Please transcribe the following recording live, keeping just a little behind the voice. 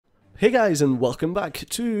Hey guys, and welcome back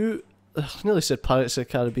to, I nearly said Pirates of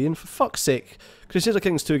the Caribbean, for fuck's sake, Crusader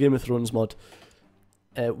Kings 2 Game of Thrones mod.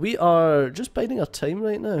 We are just biding our time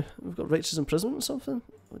right now. We've got righteous imprisonment or something.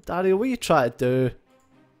 Dario, what are you trying to do?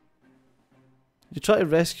 You try to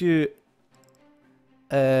rescue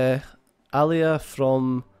Alia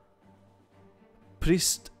from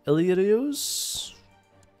Priest Illyrios?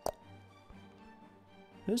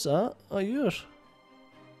 Who's that? Oh, you're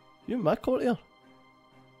my courtier.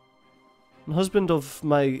 Husband of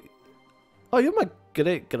my... Oh, you're my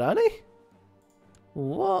great granny?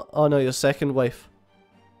 What? Oh no, your second wife.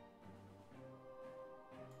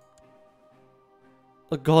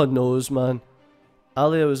 Oh, God knows, man.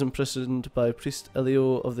 Alia was imprisoned by Priest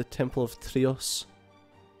Ilio of the Temple of Trios.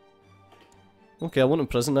 Okay, I won't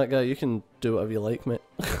imprison that guy. You can do whatever you like, mate.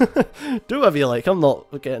 Do whatever you like. I'm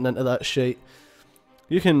not getting into that shit.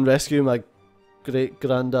 You can rescue my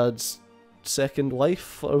great-granddad's second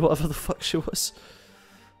wife, or whatever the fuck she was.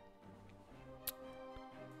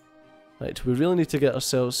 Right, we really need to get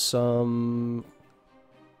ourselves some...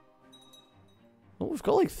 Oh, we've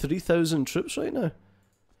got like 3,000 troops right now.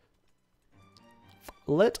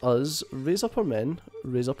 Let us raise up our men,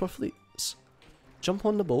 raise up our fleets, jump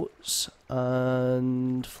on the boats,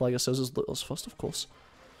 and flag ourselves as looters first, of course.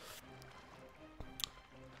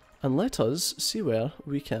 And let us see where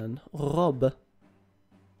we can rob.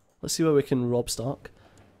 Let's see where we can rob Stark.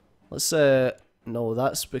 Let's no,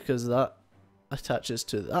 that's because that attaches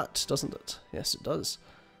to that, doesn't it? Yes, it does.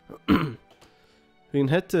 We can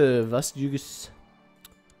head to Vastjugus.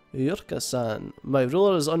 Yorka-san. My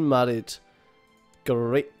ruler is unmarried.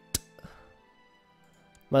 Great.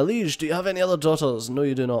 My liege, do you have any other daughters? No,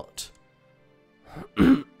 you do not.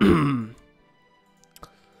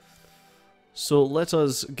 So let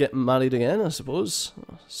us get married again, I suppose.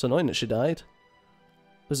 It's annoying that she died.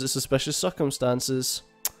 Was it suspicious circumstances?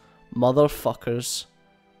 Motherfuckers.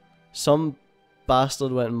 Some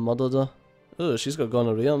bastard went and murdered her. Oh, she's got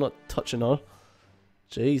gonorrhea, I'm not touching her.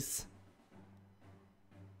 Jeez.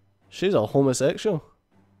 She's a homosexual.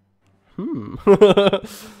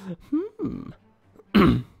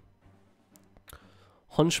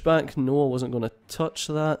 Hunchback, no, I wasn't going to touch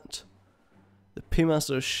that. The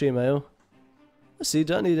Paymaster of Shemale. Let's see,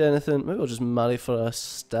 do I need anything? Maybe I'll just marry for a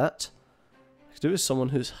stat. I could do with someone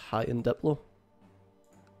who's high in Diplo.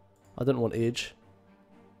 I didn't want age.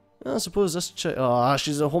 I suppose this chick... Ah,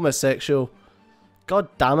 she's a homosexual. God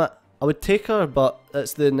damn it. I would take her, but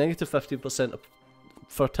it's the negative 50% of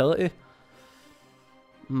fertility.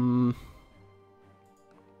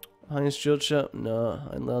 Highest stewardship? No,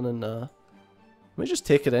 I'm learning, nah. I might just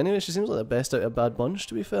take her anyway, she seems like the best out of a bad bunch,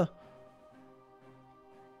 to be fair.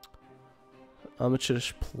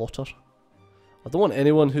 Amateurish plotter. I don't want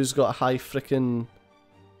anyone who's got a high frickin'...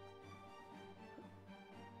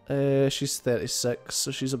 she's 36, so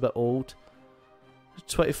she's a bit old.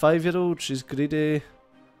 25-year-old, she's greedy.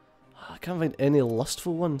 I can't find any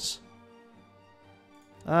lustful ones.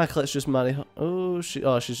 Ah, let's just marry her. Oh,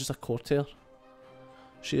 she's just a courtier.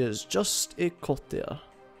 She is just a courtier.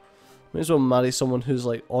 May as well marry someone who's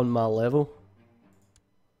like on my level.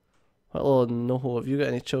 Hello, no, have you got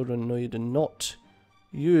any children? No, you do not.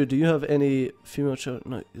 Do you have any female children?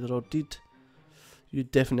 No, they're all dead. You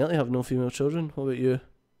definitely have no female children. What about you?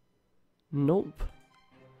 Nope.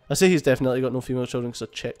 I say he's definitely got no female children because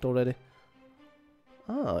I checked already.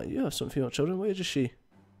 Ah, you have some female children. What age is she?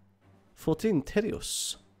 14,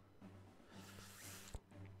 Terios.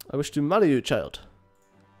 I wish to marry you, child.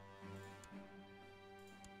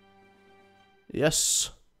 Yes.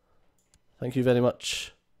 Thank you very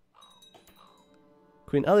much.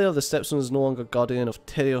 Queen Alia of the Stepstone is no longer guardian of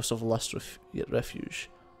Terios of Last Refuge.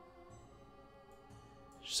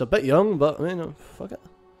 She's a bit young, but I mean, fuck it.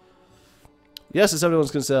 Yes, it's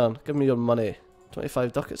everyone's concern. Give me your money.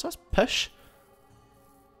 25 ducats, that's pish.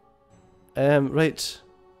 Right.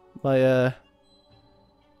 My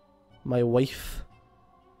wife.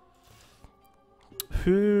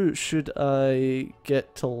 Who should I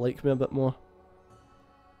get to like me a bit more?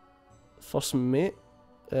 First mate?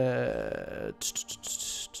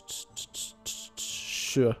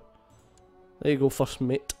 Sure. There you go, first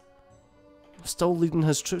mate. Still leading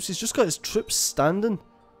his troops. He's just got his troops standing.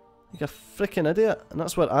 Like a freaking idiot. And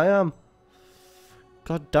that's where I am.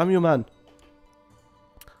 God damn you, man.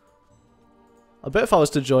 I bet if I was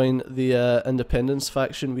to join the Independence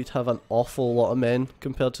faction, we'd have an awful lot of men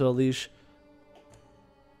compared to a liege.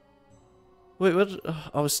 Wait, where?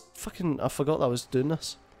 I forgot that I was doing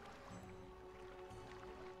this.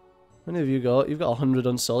 How many have you got? You've got 100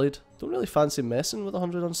 unsullied. Don't really fancy messing with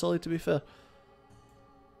 100 unsullied, to be fair.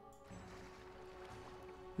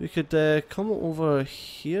 We could come over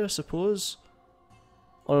here, I suppose.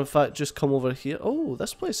 Or in fact, just come over here. Oh,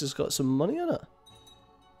 this place has got some money in it.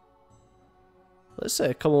 Let's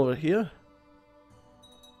come over here.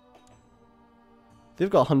 They've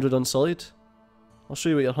got 100 unsullied. I'll show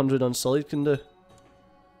you what your 100 unsullied can do.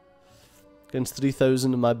 Against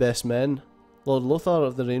 3,000 of my best men. Lord Lothar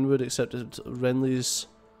of the Rainwood accepted Renly's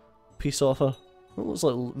peace offer. It looks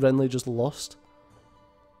like Renly just lost.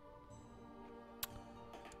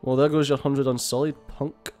 Well, there goes your 100 unsullied,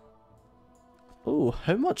 punk. Oh,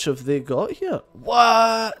 how much have they got here?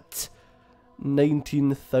 What?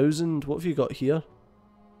 19,000. What have you got here?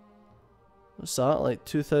 What's that? Like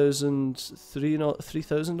 2,000,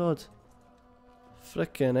 3,000 odd?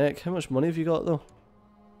 Frickin' heck. How much money have you got though?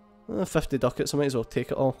 50 ducats. I might as well take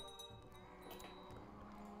it all.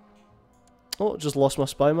 Oh, just lost my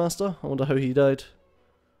spy master. I wonder how he died.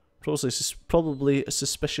 Probably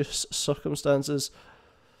suspicious circumstances.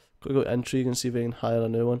 Gotta go to intrigue and see if I can hire a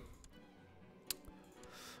new one.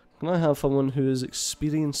 Can I have someone who is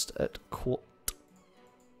experienced at court?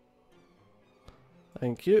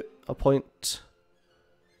 Thank you. Appoint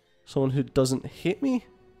someone who doesn't hate me,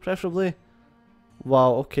 preferably.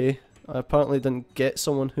 Wow, okay. I apparently didn't get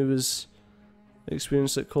someone who was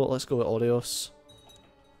experienced at court. Let's go with Aureos.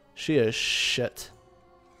 She is shit.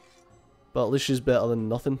 But at least she's better than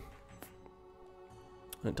nothing.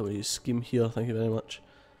 I don't want to use scheme here, thank you very much.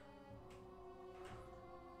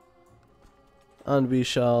 And we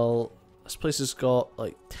shall... This place has got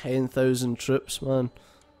like 10,000 troops, man.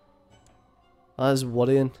 That is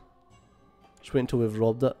worrying. Just wait until we've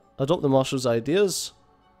robbed it. Adopt the marshal's ideas.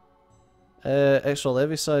 Extra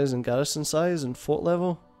levy size and garrison size and fort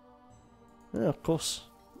level. Yeah, of course.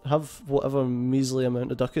 Have whatever measly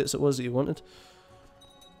amount of ducats it was that you wanted.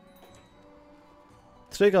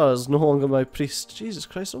 Tregar is no longer my priest. Jesus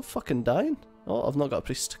Christ, I'm fucking dying. Oh, I've not got a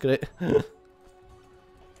priest. Great.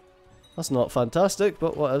 That's not fantastic,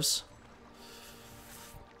 but whatevs.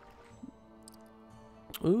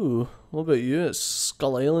 Ooh, what about you? It's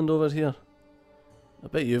Skull Island over here. I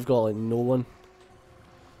bet you've got like no one.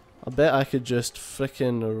 I bet I could just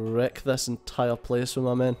frickin' wreck this entire place with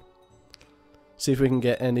my men. See if we can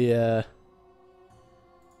get any Oh,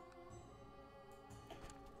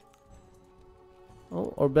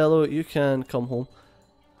 Orbello, you can come home.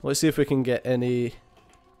 Let's see if we can get any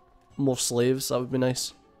more slaves, that would be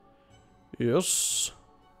nice. Yes.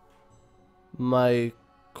 My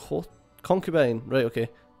concubine. Right, okay.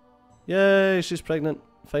 Yay, she's pregnant.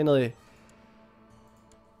 Finally.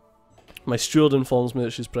 My steward informs me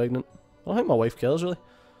that she's pregnant. I don't think my wife cares, really.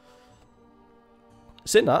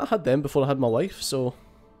 Saying that, I had them before I had my wife, so...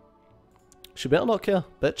 She better not care,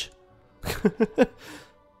 bitch.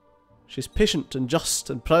 She's patient and just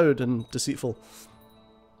and proud and deceitful.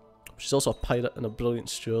 She's also a pirate and a brilliant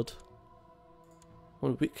steward.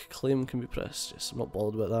 One weak claim can be pressed. Yes, I'm not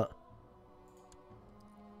bothered about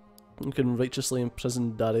that. You can righteously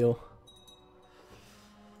imprison Dario.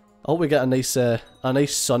 I hope we get a nice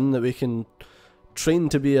son that we can train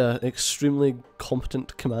to be an extremely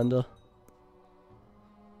competent commander.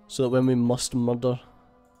 So that when we must murder,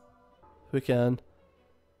 we can.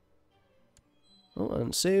 Oh,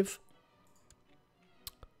 and save.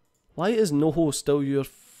 Why is Noho still your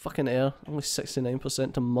fucking heir? Only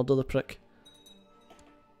 69% to murder the prick.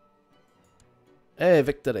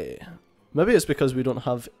 Victory. Maybe it's because we don't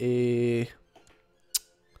have an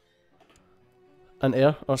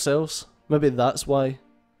heir ourselves. Maybe that's why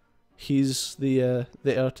he's the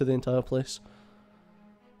heir to the entire place.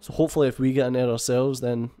 So hopefully if we get an heir ourselves,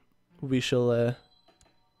 then we shall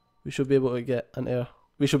be able to get an heir.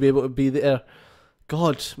 We shall be able to be the heir.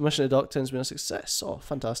 God, Mission to Dock 10's been a success. Oh,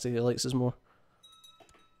 fantastic, he likes us more.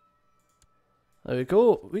 There we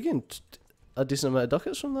go. We gained a decent amount of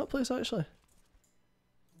ducats from that place, actually.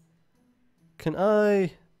 Can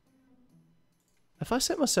I... If I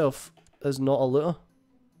set myself as not a looter...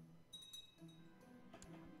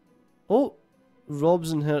 Oh!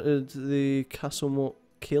 Rob's inherited the Castle Moat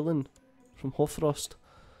Kaelin from Hofrost.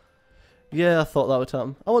 Yeah, I thought that would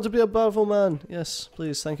happen. I want to be a Barvel man! Yes,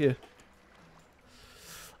 please, thank you.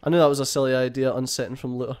 I knew that was a silly idea, unsetting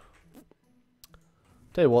from looter.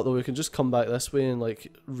 Tell you what though, we can just come back this way and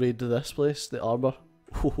like raid this place, the Arbor.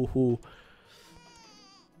 Ho ho ho.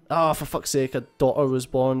 Ah, for fuck's sake, a daughter was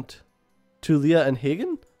born to Leah and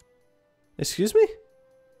Hagen? Excuse me?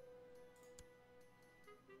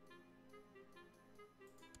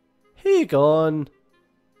 Aegon!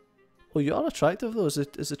 Oh, you are attractive though. Is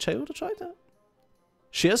the child attractive?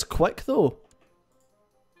 She is quick though.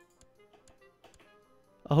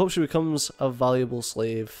 I hope she becomes a valuable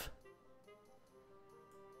slave.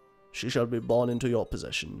 She shall be born into your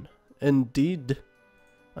possession. Indeed.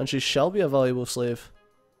 And she shall be a valuable slave.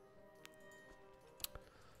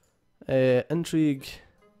 Intrigue.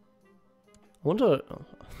 I wonder...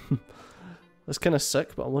 That's kind of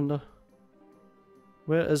sick, but I wonder...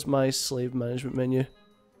 Where is my slave management menu?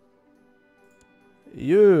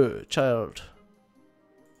 You, child.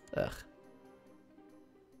 Ugh.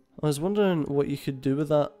 I was wondering what you could do with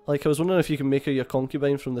that. Like, I was wondering if you can make her your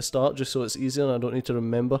concubine from the start, just so it's easier and I don't need to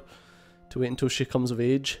remember to wait until she comes of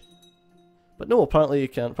age. But no, apparently you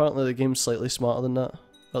can't. Apparently the game's slightly smarter than that.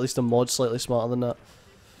 Or at least the mod's slightly smarter than that.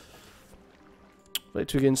 Right,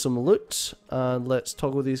 to gain some loot, and let's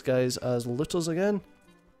toggle these guys as looters again.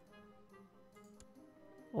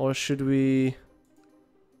 Or should we...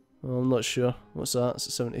 Well, I'm not sure. What's that? It's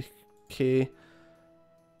 70k.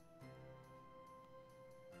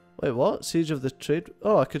 Wait, what? Siege of the trade...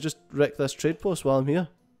 Oh, I could just wreck this trade post while I'm here.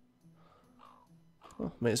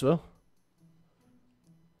 Oh, might as well.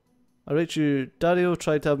 I write you, Dario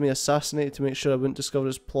tried to have me assassinated to make sure I wouldn't discover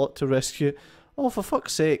his plot to rescue... Oh, for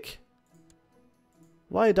fuck's sake.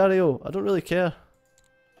 Why, Dario? I don't really care.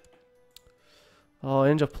 Oh,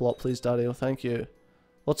 end your plot, please, Dario. Thank you.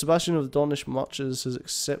 Lord Sebastian of the Dornish Marches has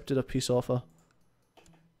accepted a peace offer.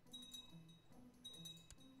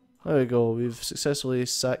 There we go, we've successfully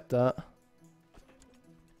sacked that.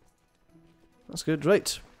 That's good.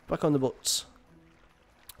 Right, back on the boats.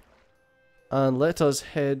 And let us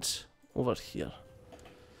head over here.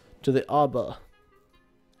 To the Arbor.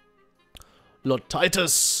 Lord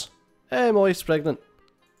Titus! Hey, my wife's pregnant.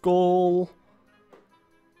 Goal!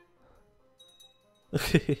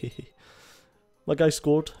 My guy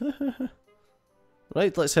scored.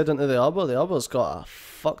 Right, let's head into the Arbor. The Arbor's got a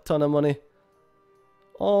fuck ton of money.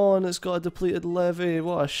 Oh, and it's got a depleted levy.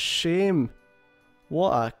 What a shame.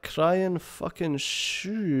 What a crying fucking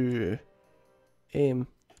shoo. I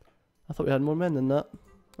thought we had more men than that.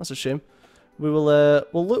 That's a shame. We will,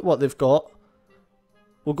 we'll look what they've got.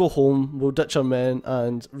 We'll go home, we'll ditch our men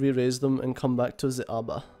and re-raise them and come back to the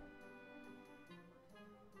Arbor.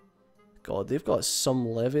 God, they've got some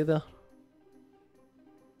levy there.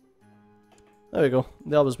 There we go.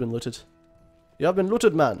 The Arbor's been looted. You have been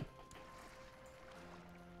looted, man.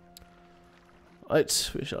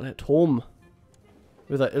 Right, we shall head home.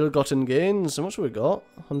 With our ill-gotten gains. How much have we got?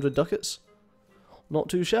 100 ducats. Not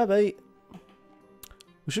too shabby.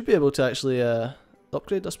 We should be able to actually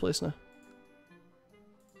upgrade this place now.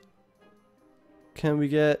 Can we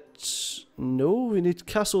get... No, we need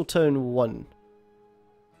Castletown 1.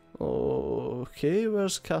 Okay,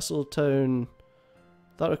 where's Castletown?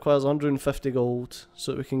 That requires 150 gold,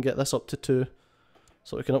 so that we can get this up to 2.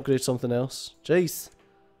 So we can upgrade something else. Jeez.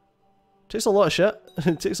 Takes a lot of shit.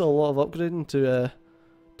 It takes a lot of upgrading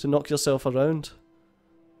to knock yourself around.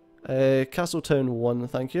 Castletown 1,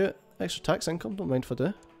 thank you. Extra tax income, don't mind if I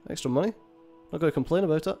do. Extra money. Not going to complain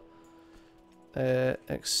about it.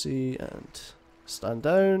 XC and stand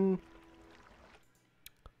down.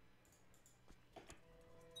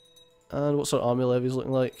 And what's our army levies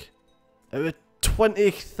looking like?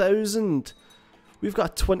 20,000! We've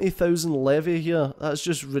got a 20,000 levy here. That's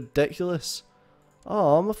just ridiculous.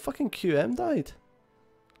 Oh, my fucking QM died.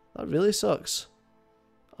 That really sucks.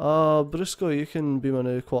 Brusco, you can be my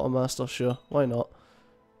new quartermaster, sure. Why not?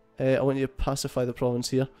 I want you to pacify the province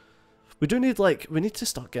here. We do need, like, we need to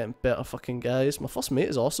start getting better fucking guys. My first mate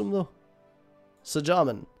is awesome, though. Sir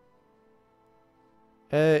Jarman.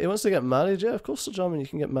 He wants to get married, yeah, of course, Sir Jarman, you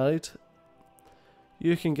can get married.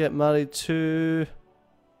 You can get married to...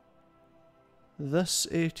 this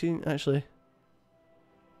 18, actually.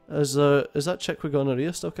 Is that chick with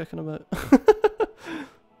gonorrhea still kicking about?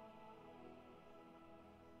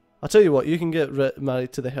 I'll tell you what, you can get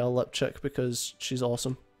married to the hair lip chick because she's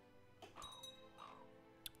awesome.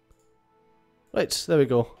 Right, there we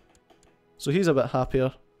go. So he's a bit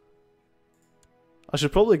happier. I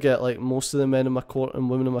should probably get like most of the men in my court and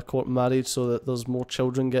women in my court married so that there's more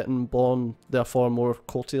children getting born, therefore more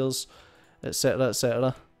courtiers, etc,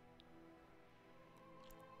 etc.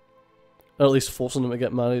 Or at least forcing them to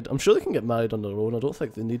get married. I'm sure they can get married on their own. I don't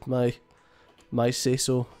think they need my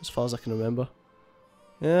say-so, as far as I can remember.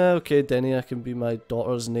 Yeah, okay, Denny, I can be my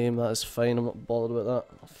daughter's name. That is fine. I'm not bothered about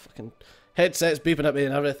that. Oh, fucking headset's beeping at me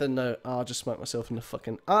and everything now. I'll just smack myself in the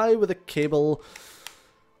fucking eye with a cable.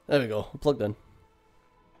 There we go. I'm plugged in.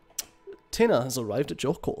 Tena has arrived at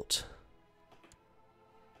your court.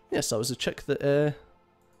 Yes, that was the chick that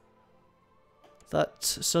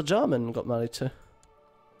Sir Jarman got married to.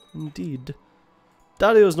 Indeed.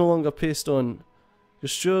 Dario is no longer Paystone. Your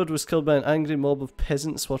steward was killed by an angry mob of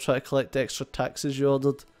peasants while trying to collect the extra taxes you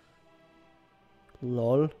ordered.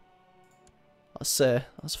 Lol.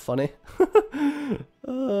 That's funny.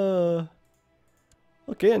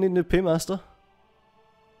 Okay, I need a new paymaster.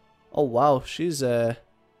 Oh wow, she's okay,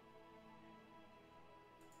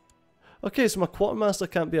 so my quartermaster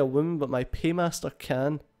can't be a woman, but my paymaster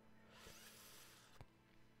can.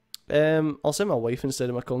 I'll send my wife instead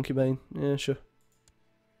of my concubine. Yeah, sure.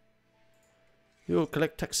 You'll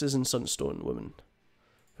collect taxes in Sunstone, woman.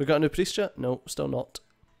 We got a new priest yet? No, still not.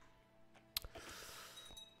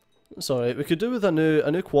 It's alright. We could do with a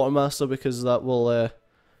new quartermaster because that will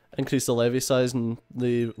increase the levy size and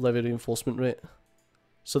the levy reinforcement rate.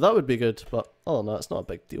 So that would be good, but oh no, it's not a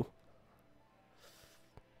big deal.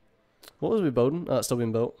 What was we building? That's still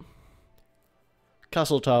being built.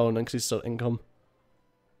 Castle tower and increase our income.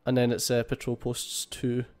 And then it's patrol posts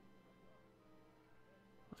 2.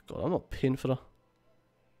 God, I'm not paying for her.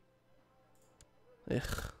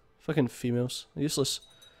 Ugh, fucking females. Useless.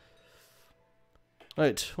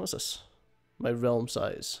 Right, what's this? My realm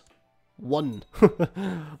size. 1.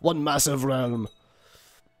 1 massive realm.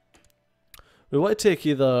 We want to take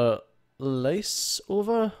either Lice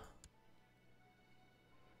over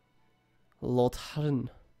Lord Harren,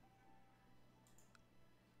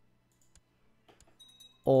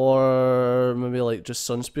 or maybe like just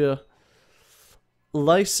Sunspear.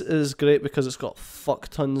 Lice is great because it's got fuck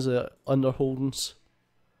tons of underholdings.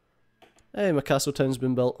 Hey, my castle town's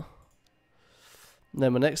been built. Now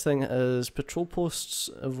my next thing is patrol posts,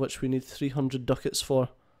 of which we need 300 ducats for.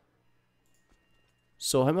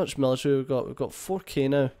 So how much military we've got? We've got 4k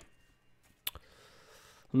now.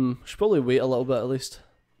 Should probably wait a little bit at least.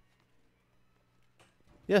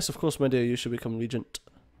 Yes, of course, my dear, you should become regent.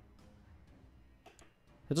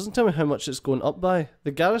 It doesn't tell me how much it's going up by.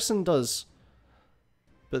 The garrison does,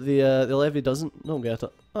 but the levy doesn't. I don't get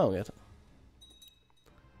it. I don't get it.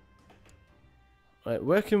 Right,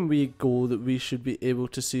 where can we go that we should be able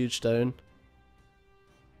to siege down?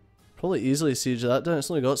 Probably easily siege that down. It's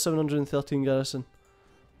only got 713 garrison.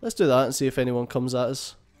 Let's do that and see if anyone comes at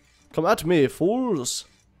us. Come at me, fools!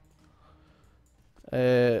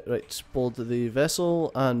 Right, board the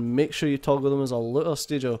vessel and make sure you toggle them as a looter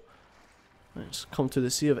stadio. Let's come to the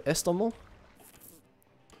Sea of Estamol.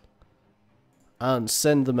 And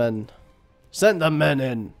send them in. Send the men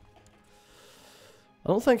in! I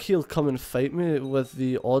don't think he'll come and fight me with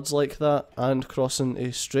the odds like that and crossing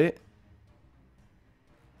a strait.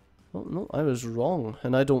 Oh no, I was wrong,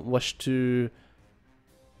 and I don't wish to...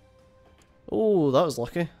 Oh, that was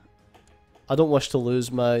lucky. I don't wish to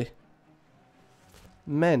lose my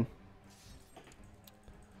men.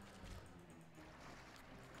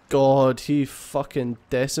 God, he fucking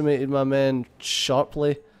decimated my men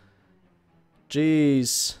sharply.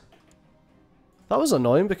 Jeez. That was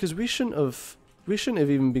annoying because we shouldn't have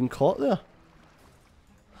even been caught there.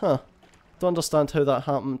 Huh. Don't understand how that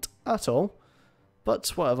happened at all. But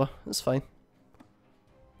whatever, it's fine.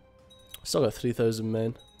 Still got 3,000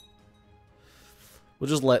 men. We'll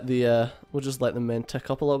just let the men tick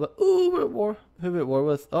up a little bit. Ooh, we're at war. Who are we at war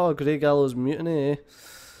with? Oh, Grey Gallows Mutiny.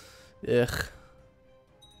 Ugh.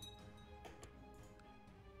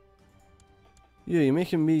 You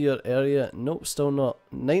making me your area? Nope, still not.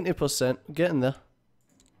 90%. Getting there.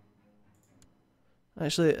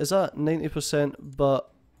 Actually, is that 90%?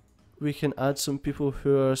 But we can add some people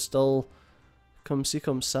who are still comme ci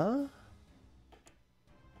comme ça?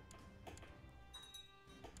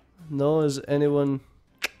 No, is anyone...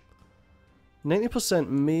 90%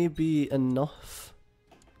 may be enough.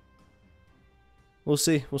 We'll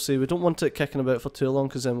see, we'll see. We don't want it kicking about for too long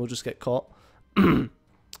because then we'll just get caught.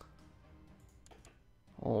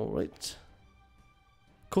 Alright.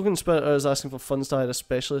 Co-conspirator is asking for funds to hire a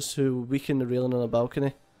specialist who weaken the railing on a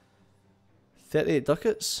balcony. 38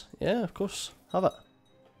 ducats? Yeah, of course. Have it.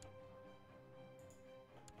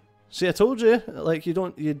 See, I told you, like you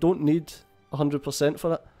don't need 100%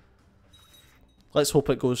 for it. Let's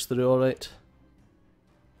hope it goes through alright.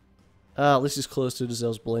 At least he's close to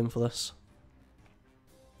deserves blame for this.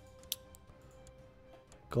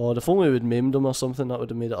 God, if only we'd maimed him or something, that would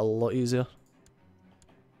have made it a lot easier.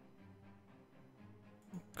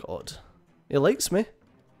 God. He likes me.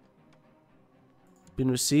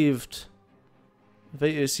 Been received.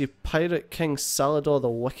 Invite you to see Pirate King Salador the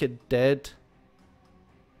Wicked dead.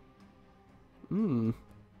 Not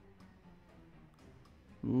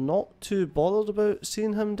too bothered about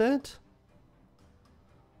seeing him dead.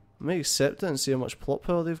 I may accept it and see how much plot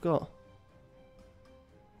power they've got.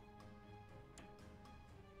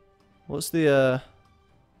 What's the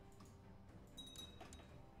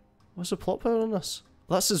plot power on this?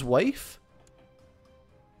 That's his wife?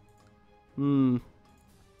 That's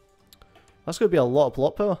gonna be a lot of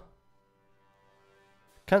plot power.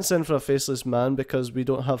 Can't send for a faceless man because we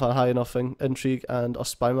don't have a high enough intrigue, and our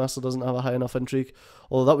spymaster doesn't have a high enough intrigue,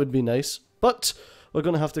 although that would be nice. But we're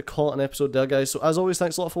going to have to call it an episode there, guys. So as always,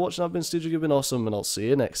 thanks a lot for watching. I've been Steve, you've been awesome, and I'll see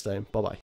you next time. Bye bye.